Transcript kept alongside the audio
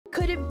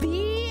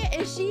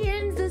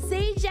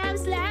Jam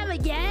Slam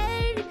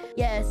again?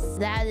 Yes,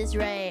 that is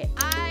right.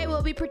 I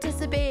will be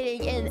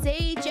participating in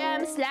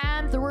Jam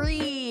Slam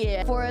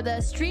 3 for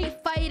the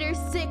Street Fighter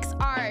 6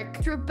 arc.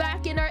 We're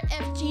back in our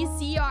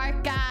FGC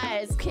arc,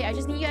 guys. Okay, I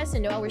just need you guys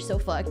to know we're so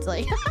fucked.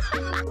 Like,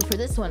 for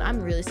this one,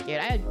 I'm really scared.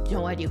 I have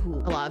no idea who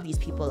a lot of these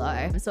people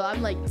are. So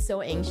I'm like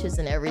so anxious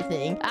and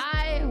everything.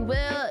 I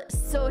will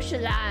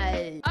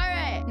socialize. All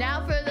right,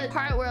 now for the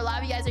part where a lot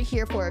of you guys are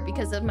here for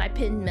because of my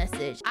pinned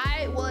message.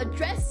 I will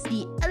address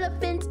the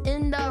elephant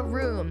in the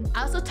room.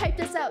 I also typed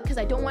this out because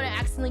I don't want to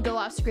accidentally go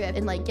off script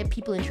and like get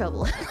people in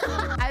trouble.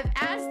 I've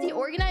asked the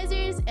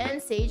organizers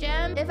and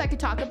Jam if I could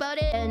talk about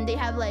it, and they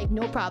have like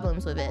no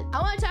problems with it. I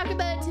want to talk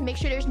about it to make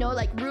sure there's no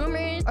like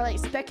rumors or like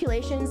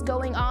speculations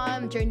going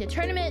on during the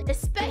tournament,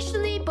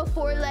 especially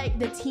before like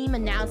the team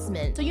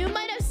announcement. So you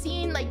might have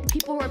seen like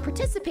people who are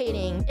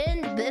participating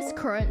in this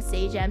current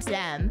Jam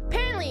Slam.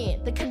 Apparently,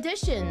 the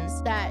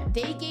conditions that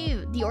they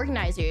gave the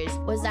organizers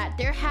was that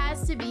there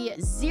has to be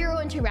 0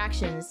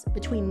 interactions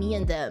between me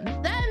and them.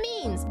 That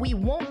means we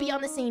won't be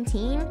on the same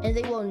team and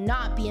they will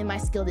not be in my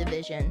skill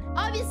division.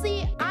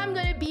 Obviously, I'm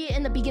gonna be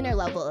in the beginner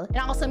level and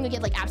also I'm gonna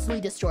get like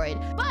absolutely destroyed,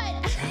 but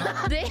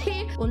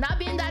they will not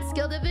be in that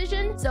skill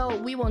division, so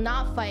we will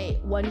not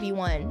fight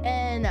 1v1.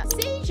 And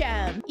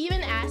Jam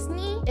even asked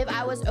me if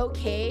I was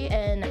okay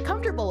and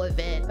comfortable with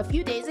it a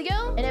few days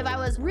ago, and if I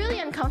was really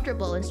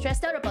uncomfortable and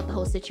stressed out about the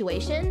whole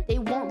situation, they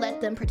won't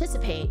let them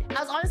participate. I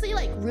was honestly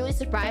like really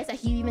surprised that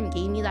he even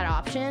gave me that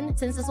option,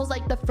 since this was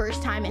like the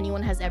first time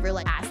anyone has ever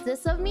like asked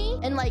this of me,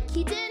 and like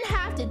he didn't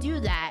have to do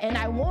that. And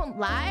I won't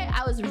lie,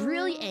 I was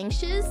really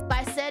anxious, but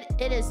I said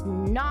it is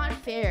not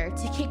fair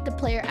to kick the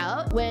player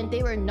out when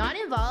they were not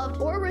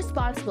involved or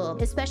responsible,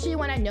 especially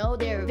when I know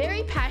they're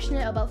very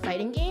passionate about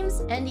fighting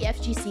games and the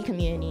FGC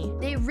community.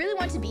 They really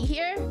want to be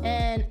here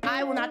and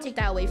I will not take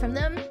that away from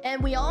them.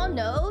 And we all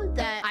know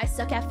that I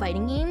suck at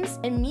fighting games,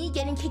 and me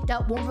getting kicked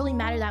out won't really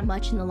matter that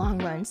much in the long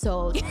run.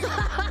 So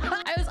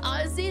I was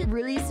honestly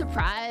really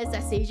surprised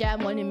that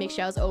Jam wanted to make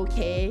sure I was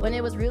okay when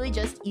it was really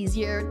just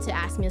easier to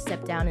ask me to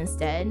step down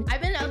instead.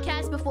 I've been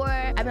outcast before,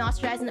 I've been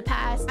ostracized in the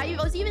past. I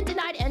was even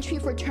denied entry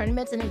for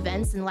tournaments and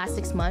events in the last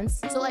 6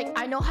 months. So like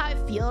I know how it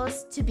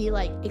feels to be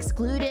like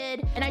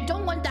excluded, and I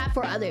don't want that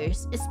for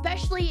others,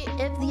 especially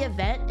if the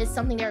event is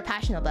something they're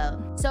passionate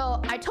about.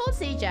 So I told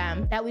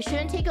Jam that we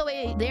shouldn't take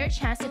away their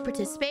chance to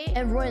participate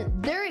and ruin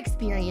their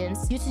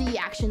experience due to the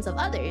actions of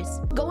others.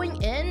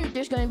 Going in,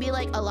 there's going to be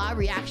like a lot of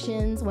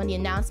reactions when the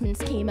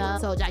announcements came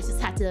up, so I just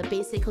had to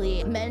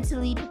basically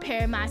mentally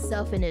prepare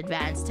myself in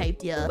advance type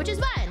deal, which is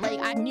fine. Like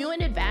I knew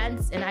in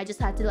advance and I just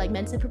had to like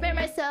mentally prepare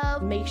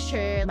myself, make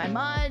sure my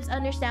mods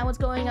understand what's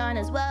going on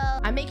as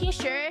well. I'm making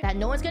sure that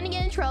no one's gonna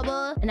get in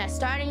trouble, and that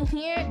starting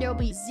here there will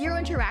be 0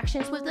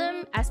 interactions with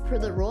them as per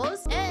the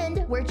rules,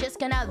 and we're just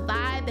gonna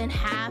vibe and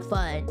have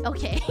fun.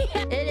 Okay.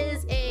 It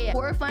is a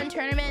for fun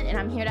tournament and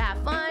I'm here to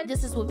have fun.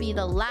 This will be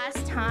the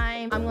last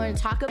time I'm going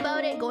to talk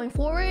about it going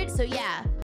forward, so yeah.